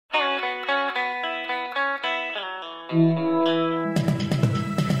You're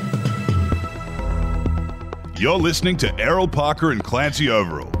listening to Errol Parker and Clancy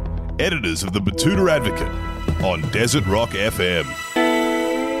Overall, editors of the Batuta Advocate, on Desert Rock FM.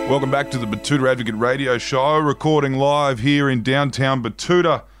 Welcome back to the Batuta Advocate radio show, recording live here in downtown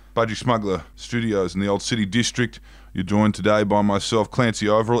Batuta, Budgie Smuggler Studios in the Old City District. You're joined today by myself, Clancy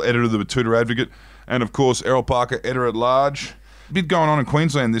Overall, editor of the Batuta Advocate, and of course, Errol Parker, editor-at-large. A bit going on in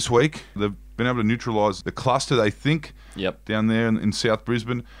Queensland this week. They've been able to neutralise the cluster, they think, down there in South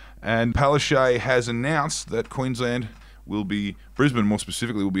Brisbane. And Palaszczuk has announced that Queensland will be, Brisbane more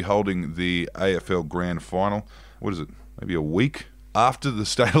specifically, will be holding the AFL Grand Final. What is it? Maybe a week after the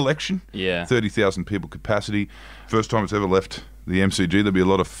state election? Yeah. 30,000 people capacity. First time it's ever left the MCG. There'll be a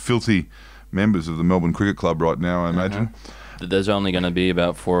lot of filthy members of the Melbourne Cricket Club right now, I imagine. There's only going to be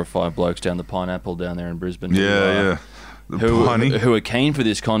about 4 or 5 blokes down the Pineapple down there in Brisbane. Yeah. Who are keen for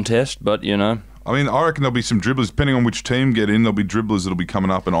this contest, but, you know. I mean, I reckon there'll be some dribblers, depending on which team get in, there'll be dribblers that'll be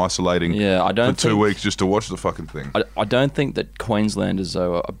coming up and isolating for 2 weeks just to watch the fucking thing. I don't think that Queenslanders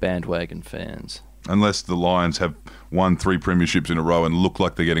are bandwagon fans. Unless the Lions have won 3 premierships in a row and look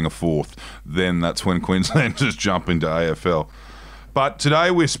like they're getting a 4th, then that's when Queenslanders jump into AFL. But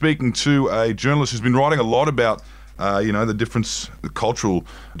today we're speaking to a journalist who's been writing a lot about, the cultural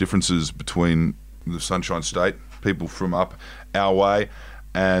differences between the Sunshine State, people from up our way,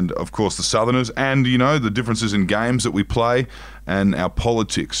 and of course the Southerners, and the differences in games that we play and our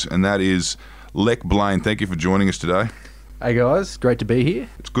politics, and that is Lech Blaine. Thank you for joining us today. Hey guys, great to be here.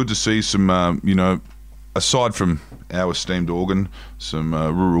 It's good to see some, aside from our esteemed organ, some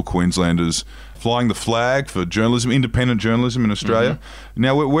rural Queenslanders flying the flag for journalism, independent journalism in Australia. Mm-hmm.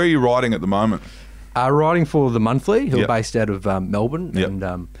 Now, where are you writing at the moment? Writing for The Monthly, who are based out of Melbourne,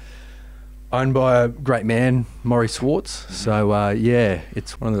 and owned by a great man, Maury Swartz. So,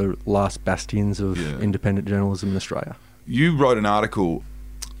 it's one of the last bastions of independent journalism in Australia. You wrote an article,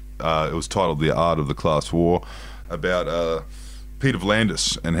 it was titled The Art of the Class War, about Peter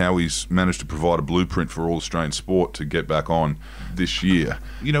V'landys and how he's managed to provide a blueprint for all Australian sport to get back on this year.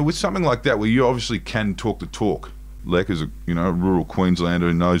 With something like that, where you obviously can talk the talk, Lech is a rural Queenslander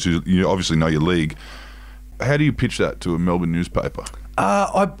who knows you obviously know your league. How do you pitch that to a Melbourne newspaper?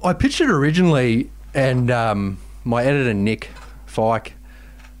 I pitched it originally, and my editor, Nick Fike,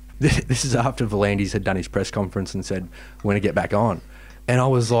 this is after V'landys had done his press conference and said, we're going to get back on. And I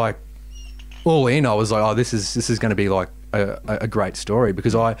was like, all in. I was like, oh, this is going to be like a great story,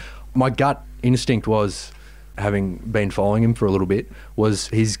 because my gut instinct was, having been following him for a little bit, was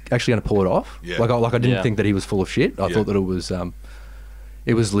he's actually going to pull it off. Yeah. Like I didn't think that he was full of shit. I thought that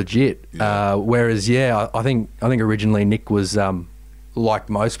it was legit. Yeah. Whereas, I think originally Nick was, like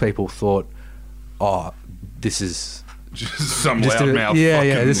most people, thought, oh, this is just some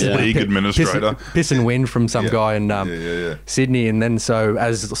loudmouth fucking league administrator. Piss and wind from some guy in Sydney. And then so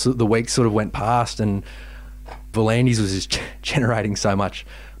as the weeks sort of went past and V'landys was just generating so much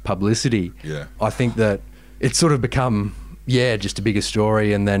publicity, I think that it's sort of become, just a bigger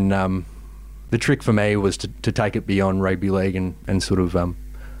story. And then the trick for me was to take it beyond rugby league and sort of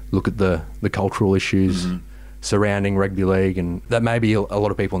look at the cultural issues surrounding rugby league, and that maybe a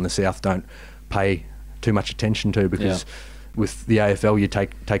lot of people in the South don't pay too much attention to, because with the AFL you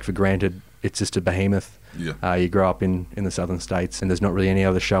take for granted it's just a behemoth. You grow up in the southern states and there's not really any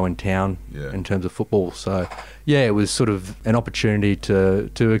other show in town in terms of football. So it was sort of an opportunity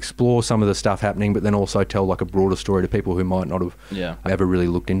to explore some of the stuff happening, but then also tell like a broader story to people who might not have ever really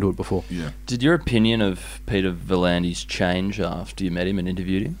looked into it before. Did your opinion of Peter V'landys change after you met him and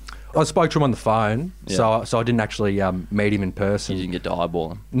interviewed him? I spoke to him on the phone, so I didn't actually meet him in person. You didn't get to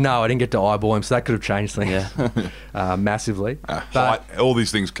eyeball him? No, I didn't get to eyeball him, so that could have changed things massively. Height, all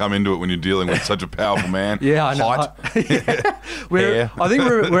these things come into it when you're dealing with such a powerful man. I know. Height. I think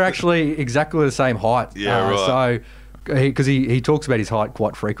we're actually exactly the same height. Right. So, because he talks about his height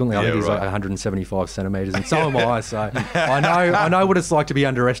quite frequently. I think he's like 175 centimetres, and so am I. So I know what it's like to be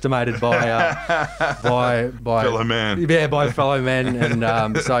underestimated by fellow man. Yeah, by fellow men, and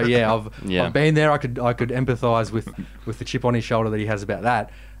I've been there. I could empathise with the chip on his shoulder that he has about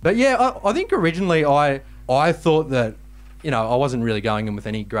that. But I think originally I thought that I wasn't really going in with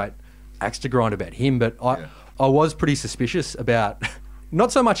any great axe to grind about him, but I was pretty suspicious about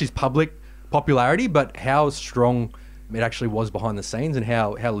not so much his public popularity, but how strong it actually was behind the scenes and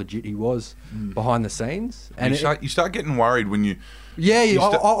how legit he was behind the scenes. And you start getting worried when you...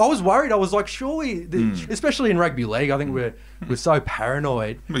 I was worried. I was like, surely, especially in rugby league, I think we're so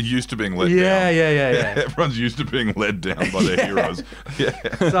paranoid. We're used to being led down. Yeah. Everyone's used to being led down by their heroes.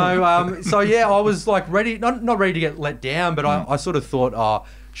 So I was like ready, not ready to get let down, but I sort of thought,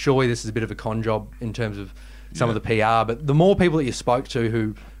 surely this is a bit of a con job in terms of some of the PR, but the more people that you spoke to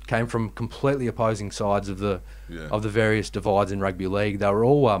who came from completely opposing sides of the various divides in rugby league, they were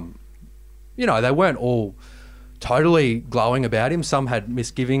all, they weren't all totally glowing about him. Some had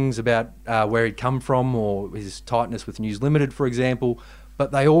misgivings about where he'd come from or his tightness with News Limited, for example.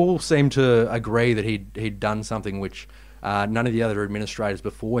 But they all seemed to agree that he'd done something which none of the other administrators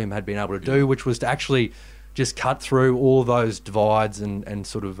before him had been able to do, which was to actually just cut through all those divides and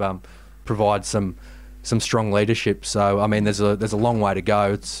sort of provide some strong leadership. So, I mean, there's a long way to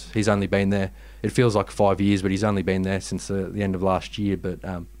go. He's only been there, it feels like 5 years, but he's only been there since the end of last year. But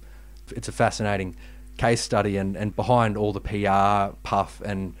it's a fascinating case study, and behind all the PR puff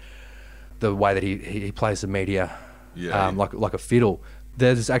and the way that he plays the media like a fiddle,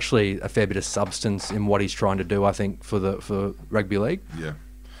 there's actually a fair bit of substance in what he's trying to do, I think, for rugby league. Yeah.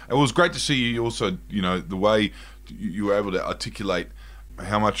 It was great to see you also, the way you were able to articulate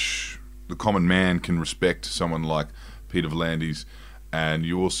how much the common man can respect someone like Peter V'landys, and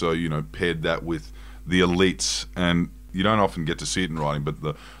you also, paired that with the elites, and you don't often get to see it in writing, but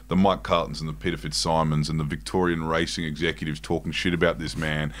the Mike Carltons and the Peter Fitzsimons and the Victorian racing executives talking shit about this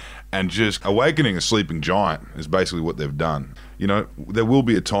man and just awakening a sleeping giant is basically what they've done. There will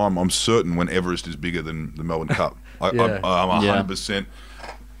be a time, I'm certain, when Everest is bigger than the Melbourne Cup. I'm 100%.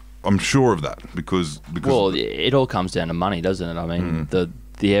 I'm sure of that because well, it all comes down to money, doesn't it? I mean,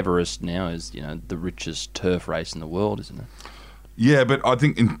 the Everest now is the richest turf race in the world, isn't it? Yeah, but I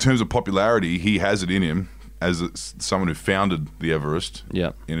think in terms of popularity, he has it in him as someone who founded the Everest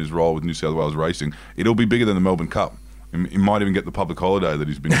in his role with New South Wales Racing. It'll be bigger than the Melbourne Cup. He might even get the public holiday that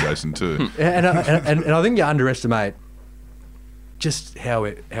he's been chasing too. and I think you underestimate just how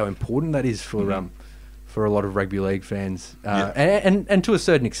important that is for a lot of rugby league fans, and to a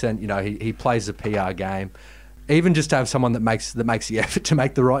certain extent, he plays a PR game. Even just to have someone that makes the effort to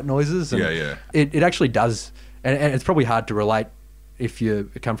make the right noises, and it actually does, and it's probably hard to relate if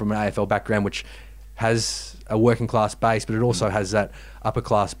you come from an AFL background, which has a working class base, but it also has that upper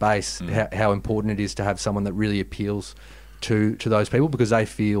class base. How important it is to have someone that really appeals to those people, because they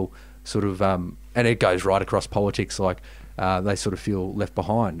feel sort of, and it goes right across politics, like. They sort of feel left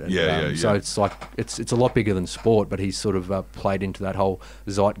behind. And, So it's like it's a lot bigger than sport, but he's sort of played into that whole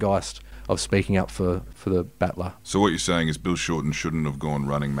zeitgeist of speaking up for the battler. So what you're saying is Bill Shorten shouldn't have gone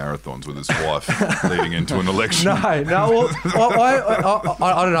running marathons with his wife leading into an election. No. Well,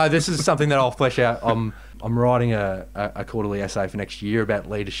 I don't know. This is something that I'll flesh out. I'm writing a quarterly essay for next year about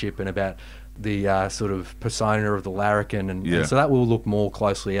leadership and about the sort of persona of the larrikin, and so that we'll look more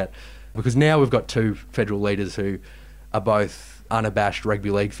closely at, because now we've got two federal leaders who are both unabashed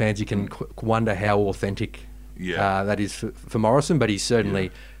rugby league fans. You can wonder how authentic that is for Morrison, but he's certainly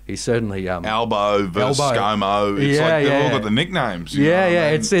Albo versus ScoMo. It's like they've all got the nicknames.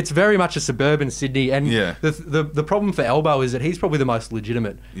 It's very much a suburban Sydney, and the problem for Albo is that he's probably the most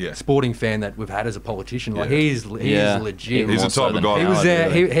legitimate sporting fan that we've had as a politician. Like he is legit. He's the type of guy. He was there.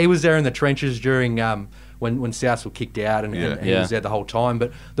 He was there in the trenches during. When South were kicked out, and he was there the whole time.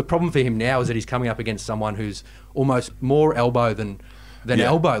 But the problem for him now is that he's coming up against someone who's almost more elbow than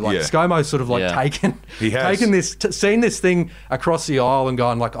elbow. Like ScoMo's sort of like taken this, seen this thing across the aisle and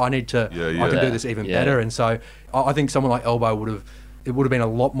gone like, I need to, I can do this even better. And so I think someone like Elbow would have been a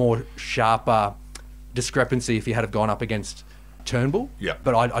lot more sharper discrepancy if he had have gone up against Turnbull. Yeah.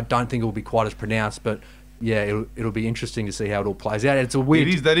 But I don't think it will be quite as pronounced. But yeah, it'll be interesting to see how it all plays out. It's a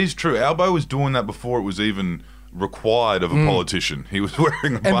weird. That is true. Albo was doing that before it was even required of a politician. He was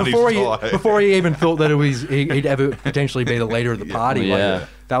wearing a bunny tie. Before he even thought that he'd ever potentially be the leader of the party.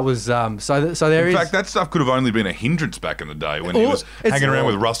 That was so there is. In fact, that stuff could have only been a hindrance back in the day when he was hanging around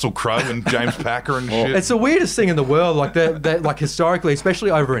with Russell Crowe and James Packer and shit. It's the weirdest thing in the world. Like that, like historically,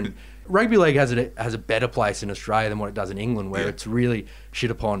 especially over in rugby league, has a better place in Australia than what it does in England, where it's really shit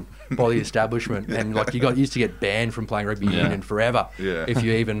upon by the establishment, and like you used to get banned from playing rugby union forever if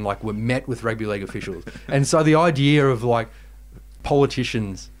you even like were met with rugby league officials. And so the idea of like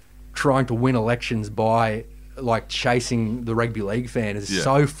politicians trying to win elections by like chasing the rugby league fan is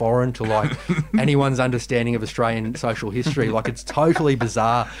so foreign to like anyone's understanding of Australian social history. Like it's totally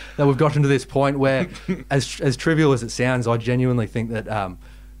bizarre that we've gotten to this point where, as trivial as it sounds, I genuinely think that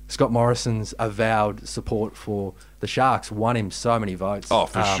Scott Morrison's avowed support for the Sharks won him so many votes. Oh,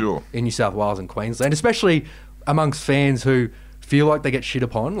 for sure. In New South Wales and Queensland, especially amongst fans who feel like they get shit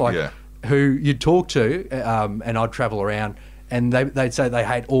upon, like who you'd talk to, and I'd travel around, and they'd say they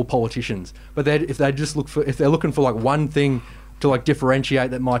hate all politicians, but if they're looking for like one thing to like differentiate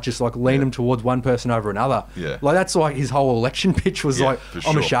that might just like lean them towards one person over another. Yeah. Like that's like his whole election pitch was like,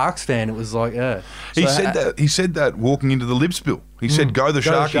 I'm a Sharks fan. It was like, He said that walking into the Libspill. He said, go the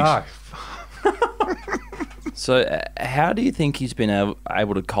Sharkies. So how do you think he's been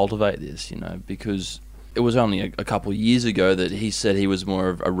able to cultivate this, because it was only a couple of years ago that he said he was more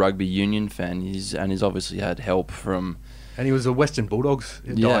of a rugby union fan, and he's obviously had help from... And he was a Western Bulldogs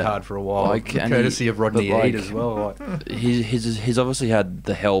diehard for a while, courtesy of Rodney Eade as well. He's obviously had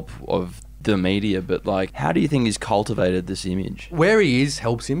the help of the media, but how do you think he's cultivated this image? Where he is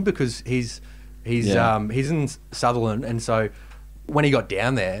helps him because he's in Sutherland, and so when he got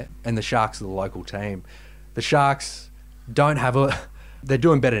down there, and the Sharks are the local team, the Sharks don't have they're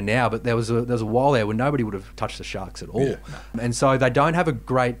doing better now, but there was a while there when nobody would have touched the Sharks at all. And so they don't have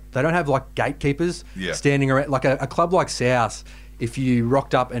gatekeepers standing around. Like a club like South, if you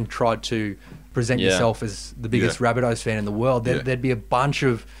rocked up and tried to present yourself as the biggest Rabbitohs fan in the world, there'd be a bunch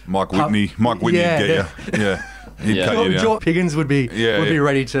of... Mike Whitney would get you. Yeah. He'd cut you down. George Piggins would be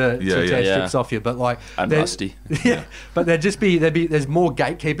ready to tear strips off you, but and Rusty. But there's more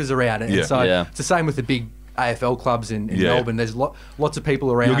gatekeepers around it, and so it's the same with the big AFL clubs in Melbourne. There's lots of people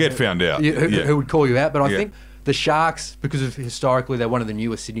around. You'll get found out. Who would call you out. But I think the Sharks, because of historically they're one of the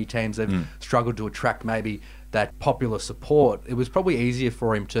newer Sydney teams, they've struggled to attract maybe that popular support. It was probably easier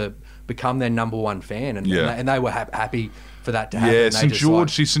for him to become their number one fan, and they were happy for that to happen. Yeah, St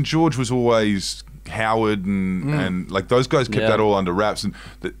George was always... Howard and those guys kept that all under wraps, and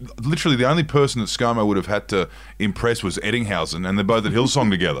literally the only person that ScoMo would have had to impress was Eddinghausen, and they're both at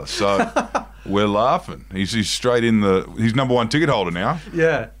Hillsong together, so we're laughing. He's straight in he's number one ticket holder now.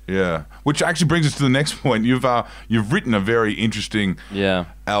 Yeah, which actually brings us to the next point. You've written a very interesting,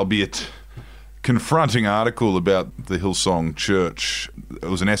 albeit confronting article about the Hillsong Church. It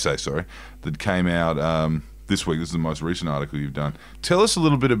was an essay, that came out this week. This is the most recent article you've done. Tell us a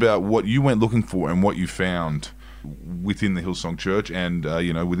little bit about what you went looking for and what you found within the Hillsong Church and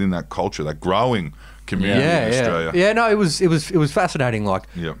within that culture, that growing community in Australia. Yeah, no, it was fascinating,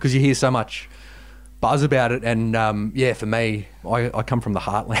 because you hear so much buzz about it, and for me, I come from the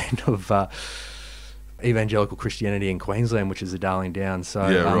heartland of evangelical Christianity in Queensland, which is the Darling Downs.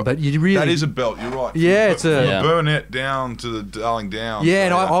 So, but you really... That is a belt, you're right. Yeah, it's from Burnett down to the Darling Downs. Yeah,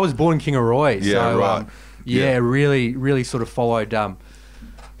 and I was born in Kingaroy. Yeah, so, right. Really sort of followed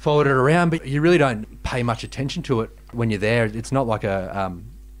it around, but you really don't pay much attention to it when you're there. It's not like I'm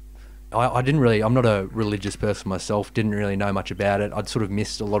not a religious person myself, didn't really know much about it. I'd sort of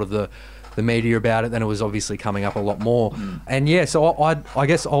missed a lot of the media about it, then it was obviously coming up a lot more. And so I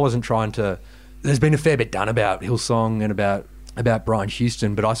guess I wasn't trying to... There's been a fair bit done about Hillsong and about Brian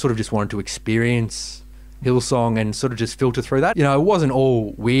Houston, but I sort of just wanted to experience Hillsong and sort of just filter through that. It wasn't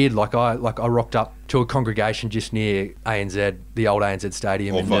all weird. I rocked up to a congregation just near ANZ, the old ANZ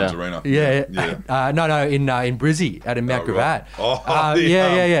Stadium. Or Funds Arena. No, in Brizzy, out in Mount Gravatt.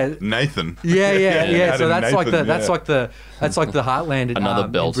 Nathan. So that's like the heartland. Another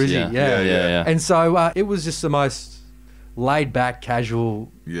belt. In Brizzy. Yeah. And so it was just the most laid back, casual,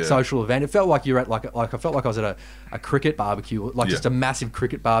 social event. It felt like you're at I felt like I was at a cricket barbecue, just a massive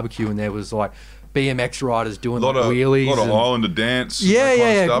cricket barbecue, and there was BMX riders doing wheelies, a lot of Islander dance,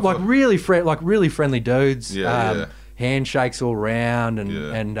 really friendly dudes, handshakes all round,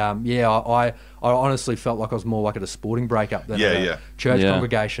 I honestly felt like I was more at a sporting breakup than a church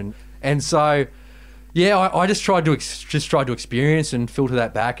congregation, and so I just tried to experience and filter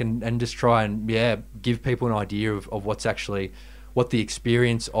that back and just try and give people an idea of what the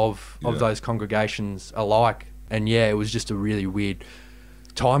experience of those congregations are like, and it was just a really weird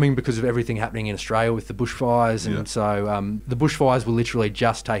timing because of everything happening in Australia with the bushfires, and so the bushfires were literally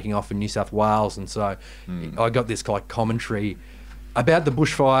just taking off in New South Wales, and so I got this commentary about the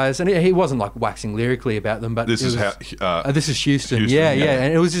bushfires, and he wasn't waxing lyrically about them, but this is Houston.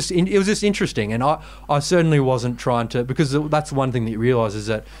 And it was just interesting, and I certainly wasn't trying to, because that's one thing that you realise is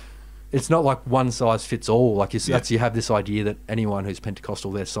that it's not like one size fits all. You have this idea that anyone who's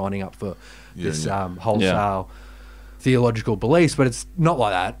Pentecostal, they're signing up for this wholesale theological beliefs, but it's not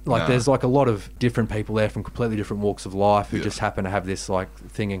like that. There's a lot of different people there from completely different walks of life who just happen to have this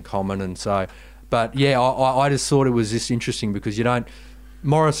thing in common, and so. But I just thought it was just interesting because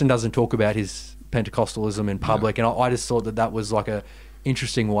Morrison doesn't talk about his Pentecostalism in public, and I just thought that was a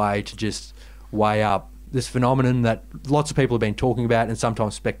interesting way to just weigh up this phenomenon that lots of people have been talking about and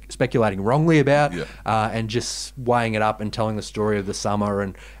sometimes speculating wrongly about, and just weighing it up and telling the story of the summer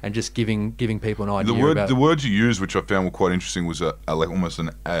and just giving people an idea. The words you used, which I found were quite interesting, was almost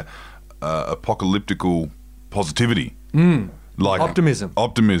an apocalyptical positivity. Optimism.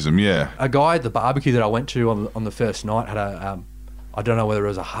 Optimism, yeah. A guy at the barbecue that I went to on the first night had I don't know whether it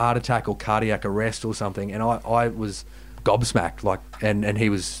was a heart attack or cardiac arrest or something, and I was gobsmacked, and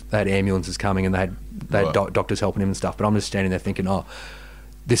they had ambulances coming and they had doctors helping him and stuff, but I'm just standing there thinking,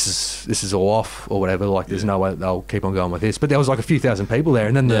 this is all off or whatever. Like, there's no way they'll keep on going with this. But there was like a few thousand people there,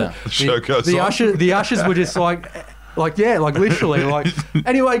 and then the ushers were just like literally, like,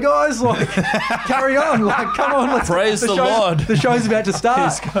 anyway, guys, like, carry on, like, come on, let's praise the Lord. The show's about to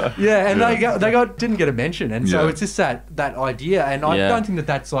start. Yeah, and they didn't get a mention, and so it's just that idea, and I don't think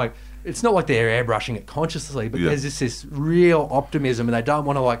that's like, it's not like they're airbrushing it consciously, but there's just this real optimism, and they don't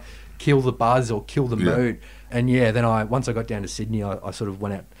want to like kill the buzz or kill the mood. And then once I got down to Sydney, I sort of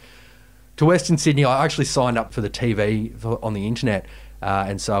went out to Western Sydney. I actually signed up for the TV on the internet.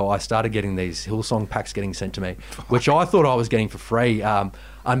 And so I started getting these Hillsong packs getting sent to me, which I thought I was getting for free.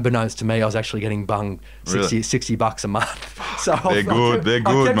 Unbeknownst to me, I was actually getting bunged $60 a month. So they're good, mate.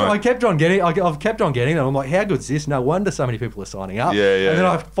 I've kept on getting them. I'm like, how good's this? No wonder so many people are signing up. Yeah. And then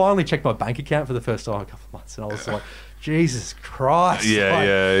I finally checked my bank account for the first time in a couple of months, and I was like, Jesus Christ.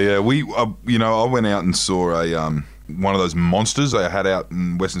 Yeah. We, I went out and saw one of those monsters they had out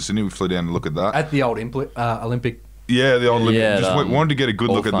in Western Sydney. We flew down to look at that. At the old Olympic. Yeah, the old Olympic. Just wanted to get a good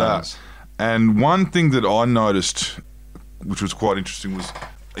look at that. And one thing that I noticed, which was quite interesting, was,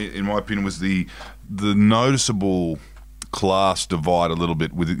 in my opinion, was the noticeable class divide a little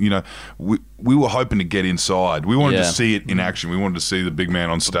bit. With we were hoping to get inside. We wanted to see it in action. We wanted to see the big man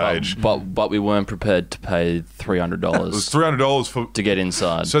on stage. But we weren't prepared to pay $300. It was $300 to get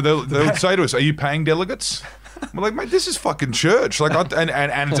inside. So they would say to us, "Are you paying delegates?" We're like, "Mate, this is fucking church." Like,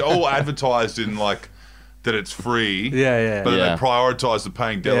 and it's all advertised in like that it's free. Yeah. But they prioritise the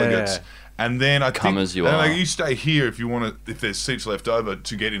paying delegates. Yeah. And then you stay here if you want to, if there's seats left over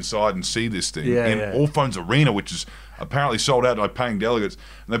to get inside and see this thing in Allphones Arena, which is apparently sold out by paying delegates.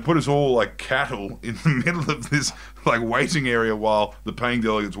 And they put us all like cattle in the middle of this like waiting area while the paying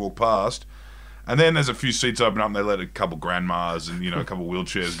delegates walk past. And then there's a few seats open up, and they let a couple grandmas and a couple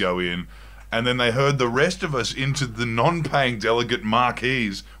wheelchairs go in. And then they herd the rest of us into the non-paying delegate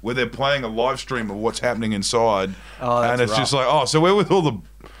marquees where they're playing a live stream of what's happening inside. And it's just like, so we're with all the...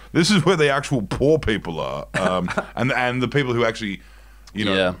 This is where the actual poor people are. And the people who actually,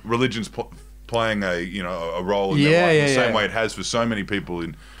 religion's playing a role in their life in the same way it has for so many people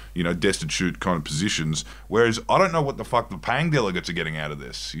in, destitute kind of positions. Whereas I don't know what the fuck the paying delegates are getting out of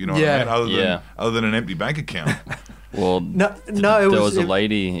this. You know what I mean? Other than an empty bank account. Well, there was a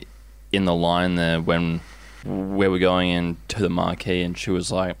lady in the line there when we were going into the marquee, and she was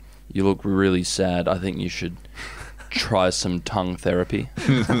like, "You look really sad. I think you should try some tongue therapy."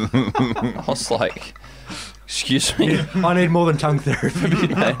 I was like, "Excuse me, I need more than tongue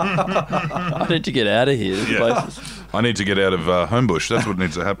therapy. I need to get out of here." I need to get out of Homebush. That's what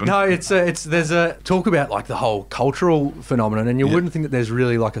needs to happen. No, there's a talk about like the whole cultural phenomenon, and you wouldn't think that there's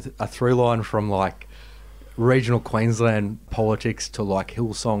really like a through line from like regional Queensland politics to like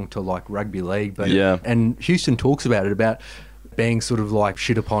Hillsong to like rugby league, but and Houston talks about it, about being sort of like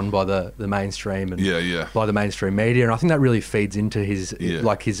shit upon by the mainstream and by the mainstream media, and I think that really feeds into his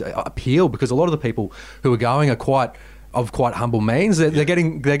like his appeal, because a lot of the people who are going are quite humble means. They're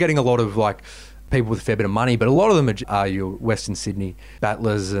getting a lot of like people with a fair bit of money, but a lot of them are your Western Sydney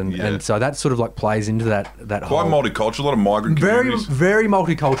battlers, and so that sort of like plays into that quite whole multicultural, a lot of migrant communities. Very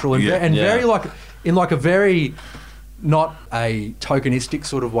multicultural and very like in like a very not a tokenistic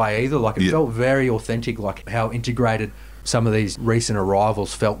sort of way either. Like it felt very authentic, like how integrated some of these recent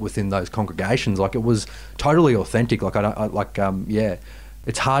arrivals felt within those congregations. Like it was totally authentic. Like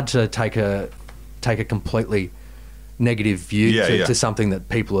it's hard to take a completely negative view to something that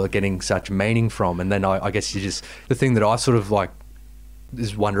people are getting such meaning from. And then I guess the thing that I sort of like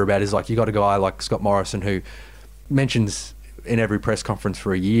is wonder about is like, you got a guy like Scott Morrison who mentions in every press conference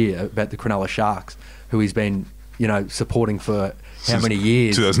for a year about the Cronulla Sharks, who he's been supporting for how many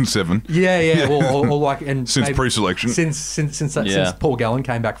years? 2007. Yeah. Or like, and since pre-selection, since Paul Gallen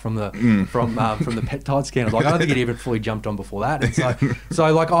came back from the from the peptide scandal. Like I don't think he'd even fully jumped on before that. And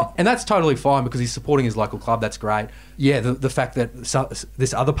so like, and that's totally fine because he's supporting his local club. That's great. Yeah, the fact that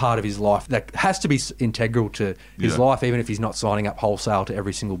this other part of his life that has to be integral to his life, even if he's not signing up wholesale to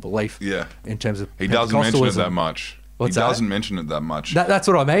every single belief. Yeah, in terms of he doesn't mention it that much. Doesn't mention it that much. That's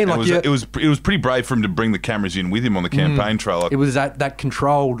what I mean. Like it was pretty brave for him to bring the cameras in with him on the campaign trail. It was that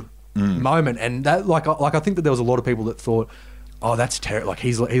controlled moment, and that like I think that there was a lot of people that thought, oh, that's terrible. Like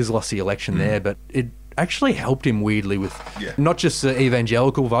he's lost the election there, but it actually helped him weirdly with not just the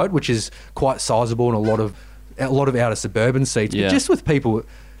evangelical vote, which is quite sizable in a lot of outer suburban seats, but just with people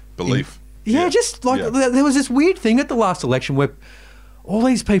belief. Just like there was this weird thing at the last election where all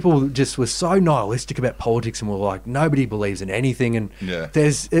these people just were so nihilistic about politics and were like, nobody believes in anything. And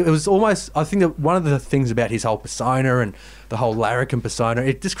it was almost, I think that one of the things about his whole persona and the whole larrikin persona,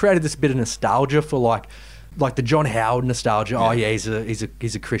 it just created this bit of nostalgia for like like the John Howard nostalgia. Oh yeah, he's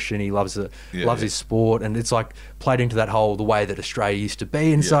a Christian. He loves his sport, and it's like played into that whole the way that Australia used to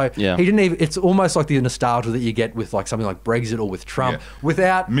be. And so he didn't even. It's almost like the nostalgia that you get with like something like Brexit or with Trump,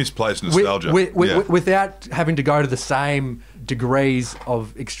 without misplaced nostalgia, without having to go to the same degrees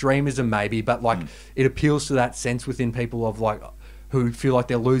of extremism, maybe. But like it appeals to that sense within people of like, who feel like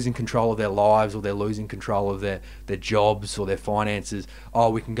they're losing control of their lives, or they're losing control of their jobs or their finances. Oh,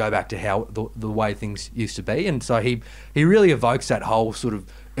 we can go back to how the way things used to be. And so he really evokes that whole sort of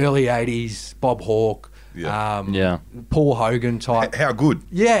early 80s Bob Hawke, Paul Hogan type. How good.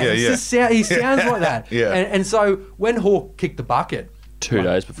 He sounds like that. And so when Hawke kicked the bucket... 2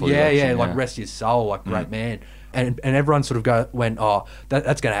 days before the election, like rest his soul, like great man. And everyone sort of went, oh,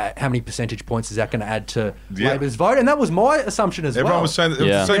 that's going to, how many percentage points is that going to add to Labor's vote? And that was my assumption as Everyone well. was saying that, it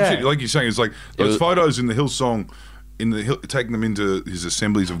was the same shit, like you're saying, it's like those photos in the Hillsong, taking them into his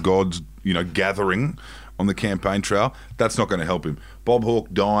Assemblies of God's, gathering on the campaign trail, that's not going to help him. Bob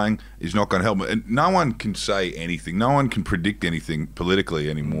Hawke dying is not going to help him. And no one can say anything. No one can predict anything politically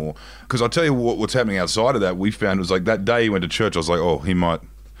anymore. Because I'll tell you what's happening outside of that, we found was like that day he went to church, I was like, oh, he might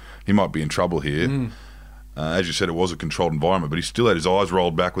be in trouble here. As you said, it was a controlled environment, but he still had his eyes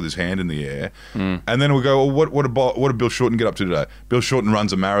rolled back with his hand in the air. And then we go, well, what did Bill Shorten get up to today? Bill Shorten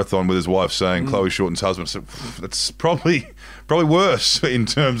runs a marathon with his wife saying Chloe Shorten's husband. So that's probably worse in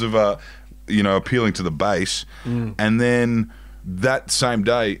terms of appealing to the base. And then that same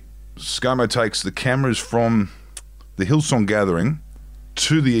day, ScoMo takes the cameras from the Hillsong gathering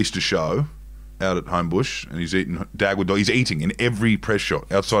to the Easter show out at Homebush, and he's eating Dagwood dog. He's eating in every press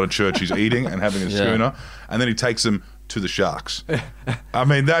shot outside of church. He's eating and having a schooner, and then he takes them to the Sharks. I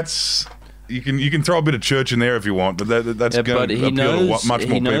mean, that's you can throw a bit of church in there if you want, but that's going to appeal to much more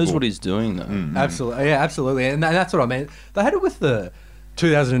people. He knows what he's doing, though. Absolutely, absolutely, and that's what I mean. They had it with the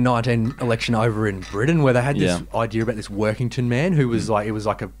 2019 election over in Britain, where they had this idea about this Workington man who was like, it was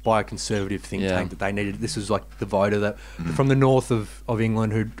like by a conservative think tank that they needed. This was like the voter that from the north of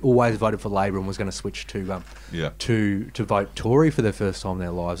England who'd always voted for Labor and was going to switch to vote Tory for the first time in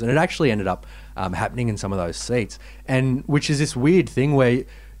their lives, and it actually ended up happening in some of those seats, and which is this weird thing where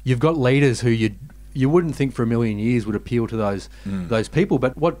you've got leaders who you wouldn't think for a million years would appeal to those people,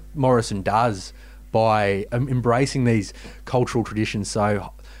 but what Morrison does by embracing these cultural traditions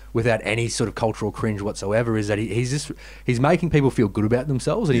so without any sort of cultural cringe whatsoever is that he's making people feel good about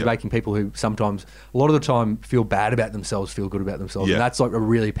themselves, and he's making people who sometimes a lot of the time feel bad about themselves feel good about themselves, and that's like a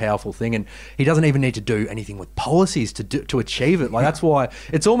really powerful thing. And he doesn't even need to do anything with policies to achieve it. Like that's why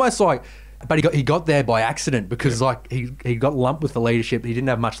it's almost like, but he got there by accident because like he got lumped with the leadership. He didn't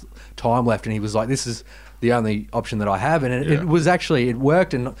have much time left, and he was like, this is the only option that I have, and it was actually, it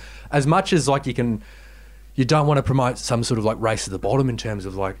worked. And as much as like you don't want to promote some sort of like race to the bottom in terms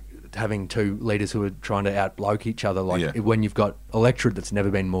of like having two leaders who are trying to outbloke each other, like when you've got electorate that's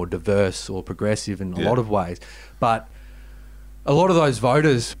never been more diverse or progressive in a lot of ways, but a lot of those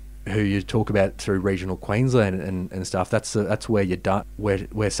voters who you talk about through regional Queensland and stuff, that's where you're done,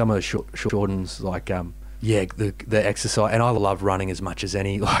 where some of the Shortens like the exercise, and I love running as much as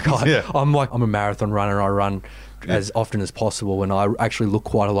any. Like I'm a marathon runner. I run as often as possible, and I actually look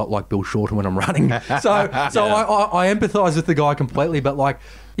quite a lot like Bill Shorten when I'm running. So I empathise with the guy completely, but like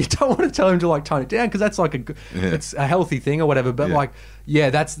you don't want to tell him to like tone it down because that's like it's a healthy thing or whatever. But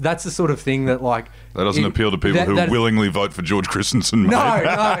that's the sort of thing that like that doesn't appeal to people who willingly vote for George Christensen. No.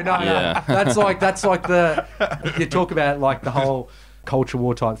 That's like the you talk about like the whole culture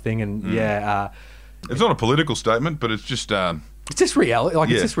war type thing, and it's not a political statement, but it's just reality.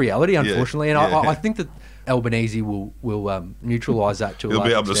 Like it's just reality, unfortunately. And I think that Albanese will neutralise that to a large extent. He'll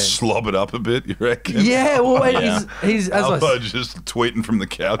be able to slob it up a bit, you reckon? Yeah, well, he's Albo just tweeting from the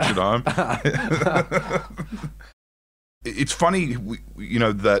couch at home. It's funny,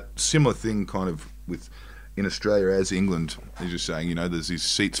 that similar thing kind of in Australia as England, as you're saying, there's these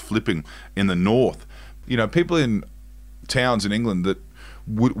seats flipping in the north. People in towns in England that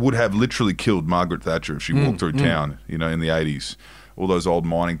would have literally killed Margaret Thatcher if she walked through town, in the 80s. All those old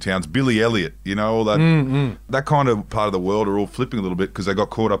mining towns, Billy Elliot, all that that kind of part of the world are all flipping a little bit because they got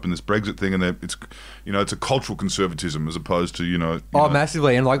caught up in this Brexit thing, and it's a cultural conservatism as opposed to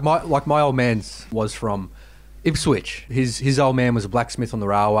massively. And like my old man was from Ipswich. His old man was a blacksmith on the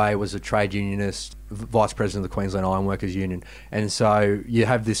railway, was a trade unionist, vice president of the Queensland Ironworkers Union, and so you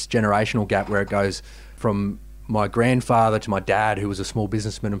have this generational gap where it goes from my grandfather to my dad, who was a small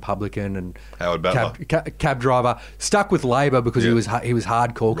businessman and publican and cab driver, stuck with Labor because he was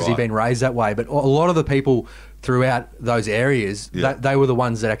hardcore because he'd been raised that way. But a lot of the people throughout those areas, they were the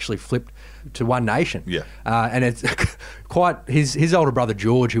ones that actually flipped to One Nation. And it's quite his older brother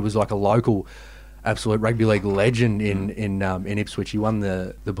George, who was like a local absolute rugby league legend in Ipswich. He won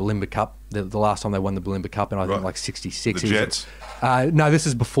the Bulimba Cup, the last time they won the Bulimba Cup, in I think like 66. The Jets? No, this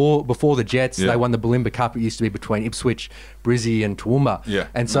is before the Jets. Yeah. They won the Bulimba Cup. It used to be between Ipswich, Brizzy and Toowoomba. Yeah.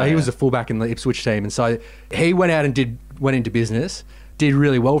 And so he was a fullback in the Ipswich team. And so he went out and went into business, did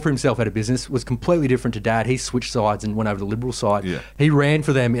really well for himself out of business, was completely different to Dad. He switched sides and went over to the Liberal side. Yeah. He ran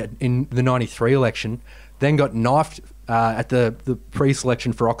for them in the 93 election, then got knifed at the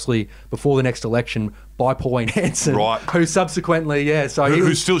pre-selection for Oxley before the next election by Pauline Hanson, who subsequently,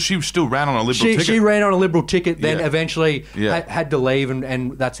 she still ran on a Liberal ticket. She ran on a Liberal ticket, then eventually had to leave,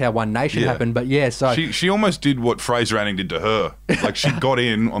 and that's how One Nation happened. But she almost did what Fraser Anning did to her. Like she got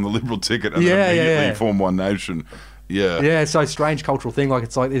in on the Liberal ticket and then immediately formed One Nation. Yeah. Yeah, so strange cultural thing. Like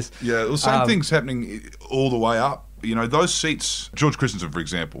it's like this. Yeah, the same thing's happening all the way up. You know, those seats, George Christensen, for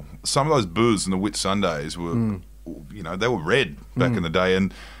example, some of those booths in the Whit Sundays were, they were red back in the day.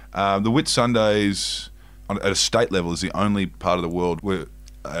 And the Whit Sundays at a state level is the only part of the world where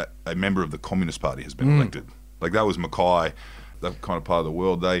a member of the Communist Party has been elected. Like that was Mackay, that kind of part of the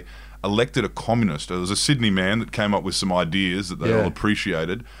world. They elected a communist. There was a Sydney man that came up with some ideas that they all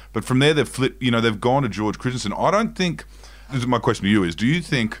appreciated. But from there, they've flipped, they've gone to George Christensen. I don't think, this is my question to you is, do you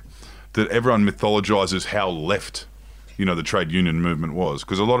think that everyone mythologises how left, the trade union movement was?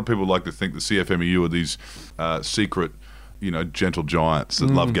 Because a lot of people like to think the CFMEU are these secret, gentle giants that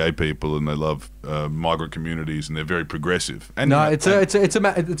love gay people and they love migrant communities and they're very progressive. And it's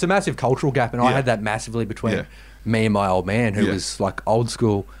a massive cultural gap, and I had that massively between me and my old man, who was like old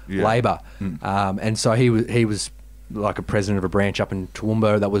school Labor, and so he was like a president of a branch up in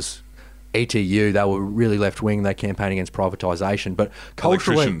Toowoomba that was ETU. They were really left wing. They campaigned against privatisation, but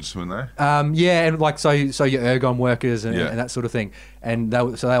culturally, electricians, weren't they? And like so your ergon workers and that sort of thing. And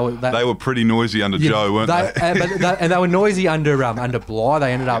they were pretty noisy under Joe, weren't they? And they were noisy under Bligh.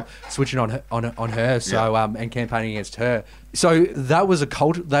 They ended up switching on her, so and campaigning against her. So that was a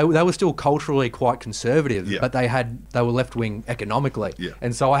culture. They were still culturally quite conservative, but they were left wing economically. Yeah.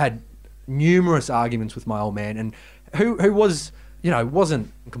 And so I had numerous arguments with my old man, and who was,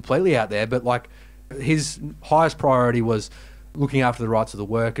 wasn't completely out there, but like his highest priority was looking after the rights of the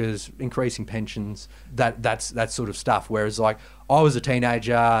workers, increasing pensions, that sort of stuff. Whereas like I was a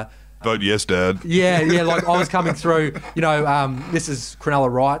teenager. Vote yes, Dad. Yeah, like I was coming through, this is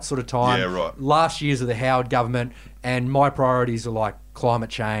Cronulla Right sort of time. Yeah, right. Last years of the Howard government, and my priorities are like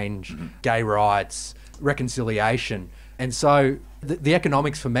climate change, gay rights, reconciliation. And so the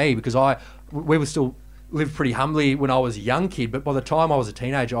economics for me, because we were still lived pretty humbly when I was a young kid, but by the time I was a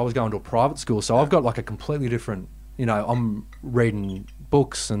teenager, I was going to a private school. So I've got like a completely different, I'm reading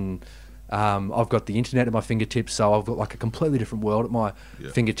books and I've got the internet at my fingertips. So I've got like a completely different world at my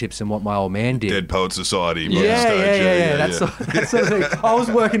fingertips than what my old man did. Dead Poet Society. That sort of thing. I was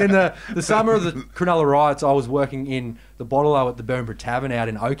working in the summer of the Cronulla riots. I was working in the Bottle at the Burnborough Tavern out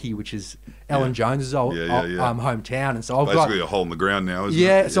in Oakey, which is Ellen Jones's old hometown. And so I've basically got a hole in the ground now, isn't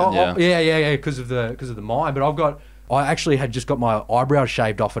it? Because of the mine. But I actually had just got my eyebrows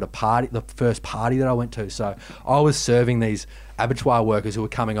shaved off at a party, the first party that I went to. So I was serving these abattoir workers who were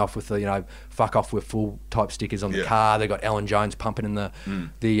coming off with the, fuck off, we're full type stickers on the car. They got Ellen Jones pumping in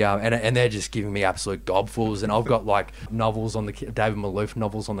and they're just giving me absolute gobfuls. And I've got like novels on David Malouf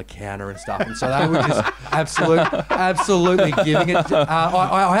novels on the counter and stuff. And so they were just absolutely giving it.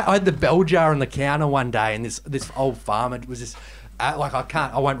 I had the bell jar on the counter one day, and this old farmer was just I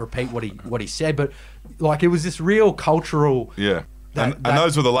won't repeat what he said, but like it was this real cultural. Yeah. And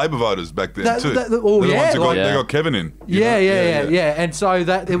those were the Labor voters back then too. They got Kevin in. Yeah. And so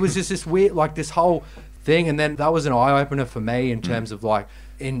it was just this weird, like this whole thing, and then that was an eye opener for me in terms of like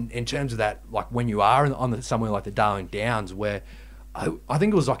in terms of that, like when you are on somewhere like the Darling Downs, where I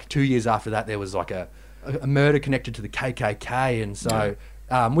think it was like 2 years after that there was like a murder connected to the KKK, and so.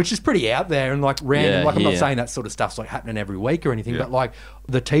 Which is pretty out there and like random. I'm not saying that sort of stuff's like happening every week or anything, but like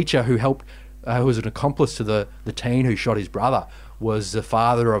the teacher who helped, who was an accomplice to the teen who shot his brother, was the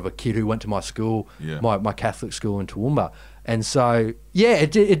father of a kid who went to my school, my Catholic school in Toowoomba. And so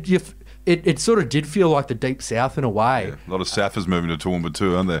it sort of did feel like the Deep South in a way. Yeah. A lot of Saffers moving to Toowoomba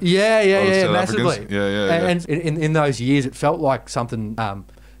too, aren't there? Yeah, massively. And in those years, it felt like something.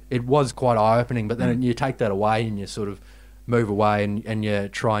 It was quite eye opening, but then you take that away and you sort of move away and you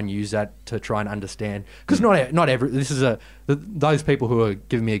try and use that to try and understand, because not every those people who are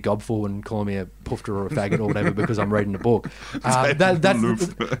giving me a gobful and calling me a poofter or a faggot or whatever because I'm reading a book,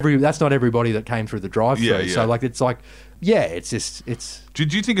 that's not everybody that came through the drive-through. So like it's do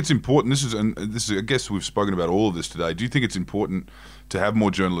you think it's important, this is I guess we've spoken about all of this today, do you think it's important to have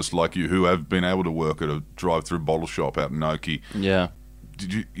more journalists like you who have been able to work at a drive-through bottle shop out in Oakey?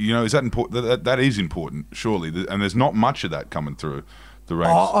 is that important? That is important, surely. And there's not much of that coming through the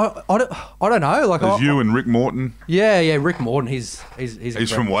ranks. I don't know. Like there's you and Rick Morton. Yeah, Rick Morton. He's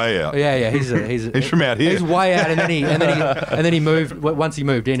from way out. Yeah. He's from out here. He's way out, and then he moved. Once he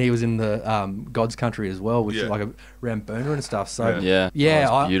moved in, he was in the God's Country as well, which is like a Ramboona and stuff. So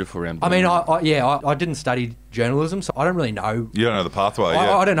beautiful Ramboona. I mean, I didn't study journalism, so I don't really know. You don't know the pathway.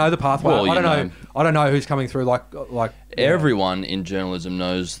 I don't know the pathway. Well, I don't know who's coming through. Like everyone in journalism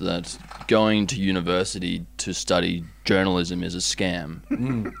knows that going to university to study journalism is a scam.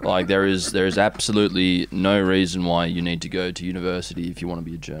 Like there is absolutely no reason why you need to go to university if you want to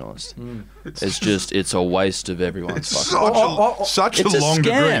be a journalist. It's a waste of everyone's such a long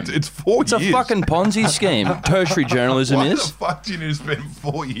scam. degree. It's 4 years. It's a fucking Ponzi scheme. Tertiary journalism why is. Why the fuck do you need to spend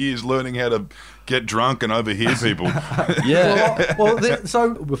 4 years learning how to get drunk and overhear people?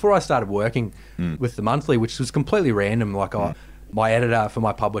 So before I started working with the Monthly, which was completely random, like my editor for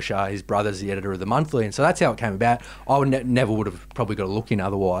my publisher, his brother's the editor of the Monthly, and so that's how it came about. I never would have probably got a look in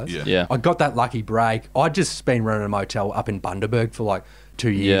otherwise. Yeah. I got that lucky break. I'd just been running a motel up in Bundaberg for like 2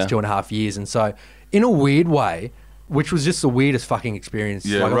 years, 2.5 years, and so in a weird way, which was just the weirdest fucking experience.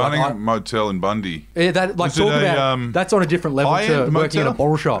 Yeah, like, running a motel in Bundy. Yeah, that's on a different level to working in a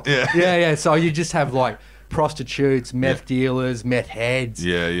bottle shop. Yeah. So you just have like prostitutes, meth dealers, meth heads.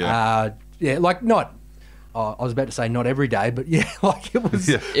 Like not. I was about to say not every day, but like it was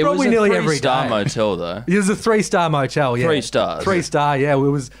probably nearly every day. It was a 3-star motel, though. It was a 3-star motel, 3 stars. 3-star, yeah. It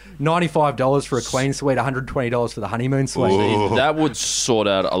was $95 for a queen suite, $120 for the honeymoon suite. Ooh. That would sort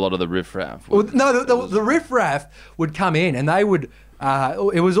out a lot of the riffraff. Well, no, the riffraff would come in and they would...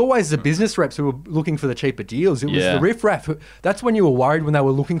 it was always the business reps who were looking for the cheaper deals. It was the riffraff. That's when you were worried when they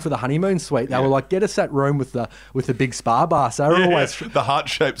were looking for the honeymoon suite. They were like, get us that room with the big spa bar. So they were always the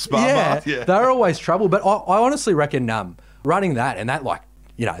heart-shaped spa bar. Yeah, they were always trouble. But I honestly reckon running that and that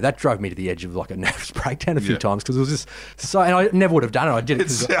that drove me to the edge of like a nervous breakdown a few times because it was just so. And I never would have done it. I did it. It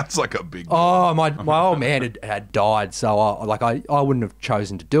sounds like a big. Oh, my old man had died, so I wouldn't have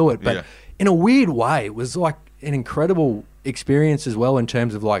chosen to do it. But in a weird way, it was like an incredible experience as well in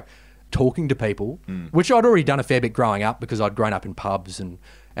terms of like talking to people, which I'd already done a fair bit growing up because I'd grown up in pubs and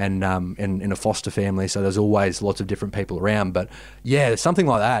in a foster family, so there's always lots of different people around. But yeah, something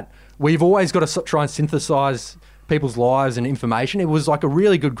like that. We've always got to try and synthesize people's lives and information. It was like a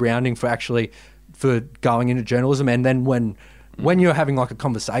really good grounding for going into journalism. And then when you're having like a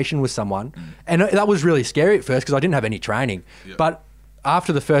conversation with someone, and that was really scary at first because I didn't have any training, but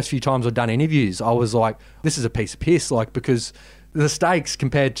after the first few times I'd done interviews, I was like, this is a piece of piss, like, because the stakes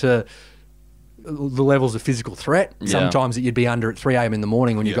compared to the levels of physical threat sometimes that you'd be under at 3 a.m. in the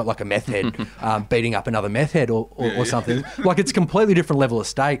morning when you've got like a meth head beating up another meth head or something. Like it's a completely different level of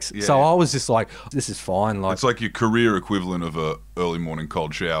stakes. So I was just like, this is fine. Like, it's like your career equivalent of a early morning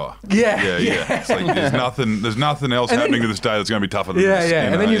cold shower. Yeah. It's like there's nothing else happening to this day that's going to be tougher than this.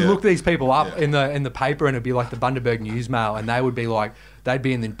 And then you'd look these people up in the paper and it'd be like the Bundaberg Newsmail and they would be like, they'd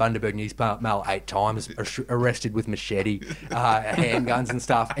be in the Bundaberg Newsmail 8 times, arrested with machete, handguns and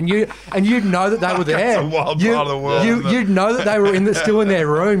stuff. And you'd know that they were there. That's a wild part of the world. You'd know that they were still in their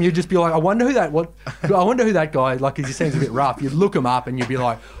room. You'd just be like, I wonder who that guy, like, 'cause he seems a bit rough. You'd look him up and you'd be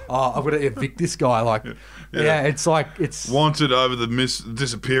like, oh, I've got to evict this guy. Like, it's like, it's... Wanted over the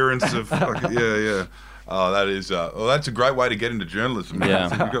disappearance of... Oh, that is... well, that's a great way to get into journalism.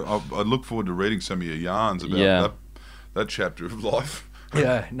 Yeah. I look forward to reading some of your yarns about that chapter of life.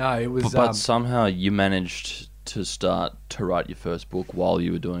 Yeah, no, it was... But somehow you managed to start to write your first book while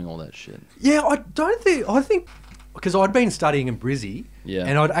you were doing all that shit. Yeah, I think... Because I'd been studying in Brizzy,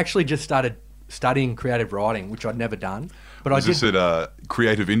 and I'd actually just started studying creative writing, which I'd never done. But was this at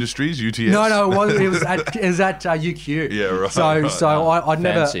Creative Industries, UTS? No, it was at UQ. Yeah, right. So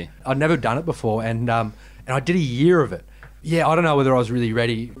I'd never done it before, and I did a year of it. Yeah, I don't know whether I was really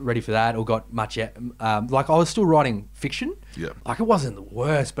ready for that or got much yet. Like I was still writing fiction. Yeah. Like it wasn't the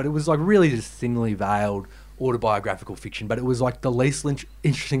worst, but it was like really just thinly veiled autobiographical fiction. But it was like the least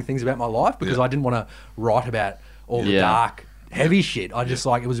interesting things about my life because I didn't want to write about all the dark, heavy shit. I just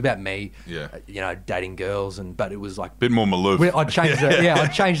like, it was about me, dating girls, but it was like... Bit more Maloof. I'd change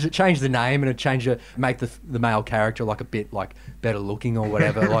I'd change the name and I'd change it, make the male character like a bit like better looking or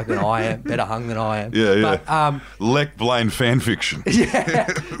whatever, like than I am, better hung than I am. But, Lech Blaine fan fiction.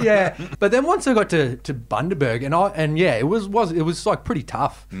 Yeah. But then once I got to Bundaberg it was like pretty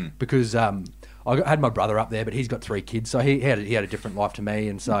tough because I had my brother up there, but he's got 3 kids, so he had a different life to me,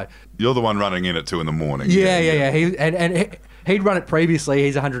 and so you're the one running in at 2 a.m. Yeah. He'd run it previously.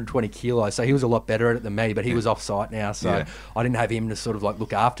 He's 120 kilos, so he was a lot better at it than me. But he was off site now, so I didn't have him to sort of like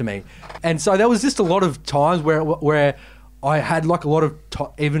look after me. And so there was just a lot of times where I had like a lot of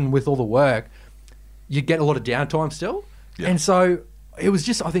even with all the work, you get a lot of downtime still, and so it was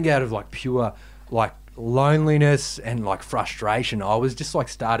just, I think, out of like pure like loneliness and like frustration, I was just like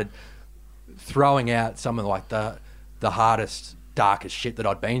started throwing out some of like the hardest, darkest shit that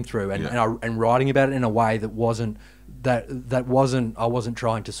I'd been through, and writing about it in a way that wasn't I wasn't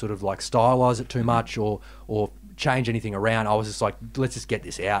trying to sort of like stylize it too much or change anything around. I was just like, let's just get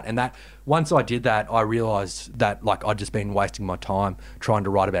this out. And that once I did that, I realized that like I'd just been wasting my time trying to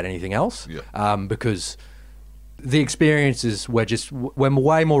write about anything else, because the experiences were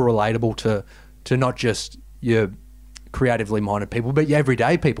way more relatable to not just your creatively minded people, but your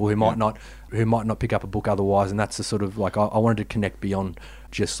everyday people who might not pick up a book otherwise. And that's the sort of like I wanted to connect beyond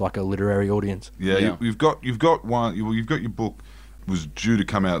just like a literary audience. You've got your book was due to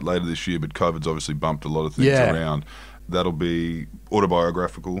come out later this year, but COVID's obviously bumped a lot of things around. That'll be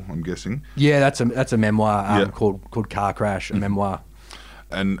autobiographical, I'm guessing. Yeah, that's a memoir called Car Crash, a memoir.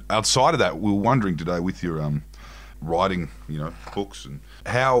 And outside of that, we were wondering today with your writing, books, and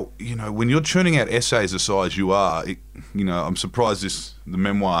how, when you're churning out essays the size you are, I'm surprised the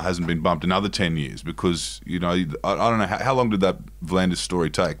memoir hasn't been bumped another 10 years because, I don't know, how long did that Vlandis story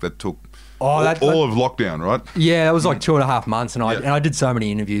take? That took all of lockdown, right? Yeah, it was like 2.5 months, and I did so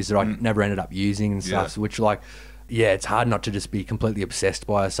many interviews that I never ended up using and stuff, which it's hard not to just be completely obsessed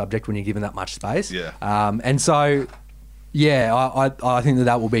by a subject when you're given that much space. And so... I think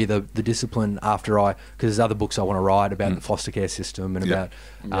that will be the discipline after because there's other books I want to write about the foster care system and about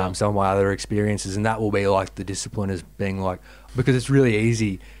some of my other experiences, and that will be like the discipline as being like, because it's really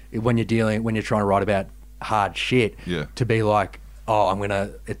easy when you're trying to write about hard shit to be like, I'm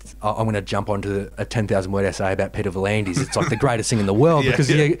gonna jump onto a 10,000 word essay about Peter V'landys. It's like the greatest thing in the world because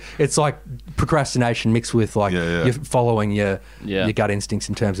it's like procrastination mixed with like you're following your gut instincts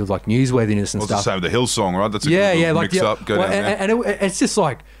in terms of like newsworthiness and stuff. It's the same with the Hillsong, right? That's a good mix up. Go down there. And it's just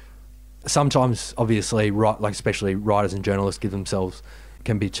like sometimes, obviously, especially writers and journalists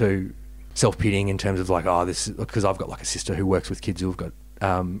can be too self-pitying in terms of like, this is because I've got like a sister who works with kids who've got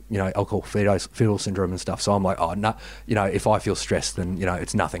alcohol fetal syndrome and stuff. So I'm like, no, if I feel stressed, then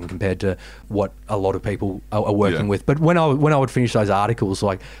it's nothing compared to what a lot of people are working with. But when I would finish those articles,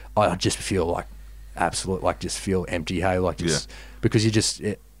 like I just feel like absolute, like just feel empty, because you just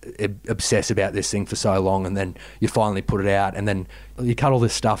obsess about this thing for so long, and then you finally put it out, and then you cut all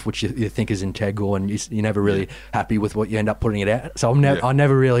this stuff which you think is integral, and you're never really happy with what you end up putting it out. So I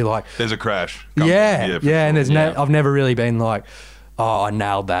never really like. There's a crash. And I've never really been like, I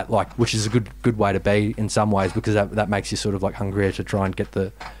nailed that, like, which is a good way to be in some ways, because that makes you sort of like hungrier to try and get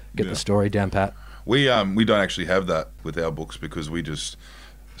the story down pat. We don't actually have that with our books because we just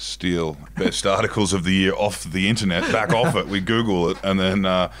steal best articles of the year off the internet, back off it. We Google it and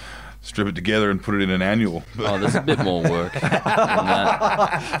then strip it together and put it in an annual. There's a bit more work than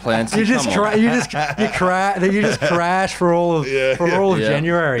that. Clancy, you just crash for all of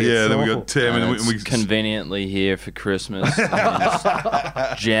January. Yeah, then we got Tim, and we conveniently here for Christmas.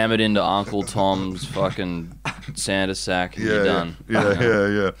 Just jam it into Uncle Tom's fucking Santa sack, and you're done.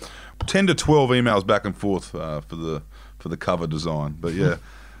 Yeah. 10 to 12 emails back and forth for the cover design, but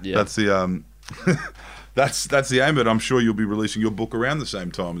that's the That's the aim, but I'm sure you'll be releasing your book around the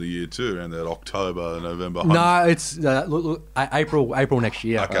same time of the year too, around that October, November. No, it's April next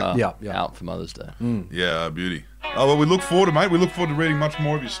year. Okay. Out for Mother's Day. Yeah, beauty. Oh, well, we look forward to, mate. We look forward to reading much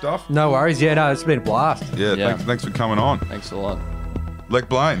more of your stuff. No worries. Yeah, no, it's been a blast. Yeah. Thanks for coming on. Thanks a lot. Lech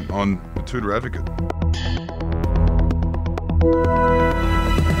Blaine on The Tutor Advocate.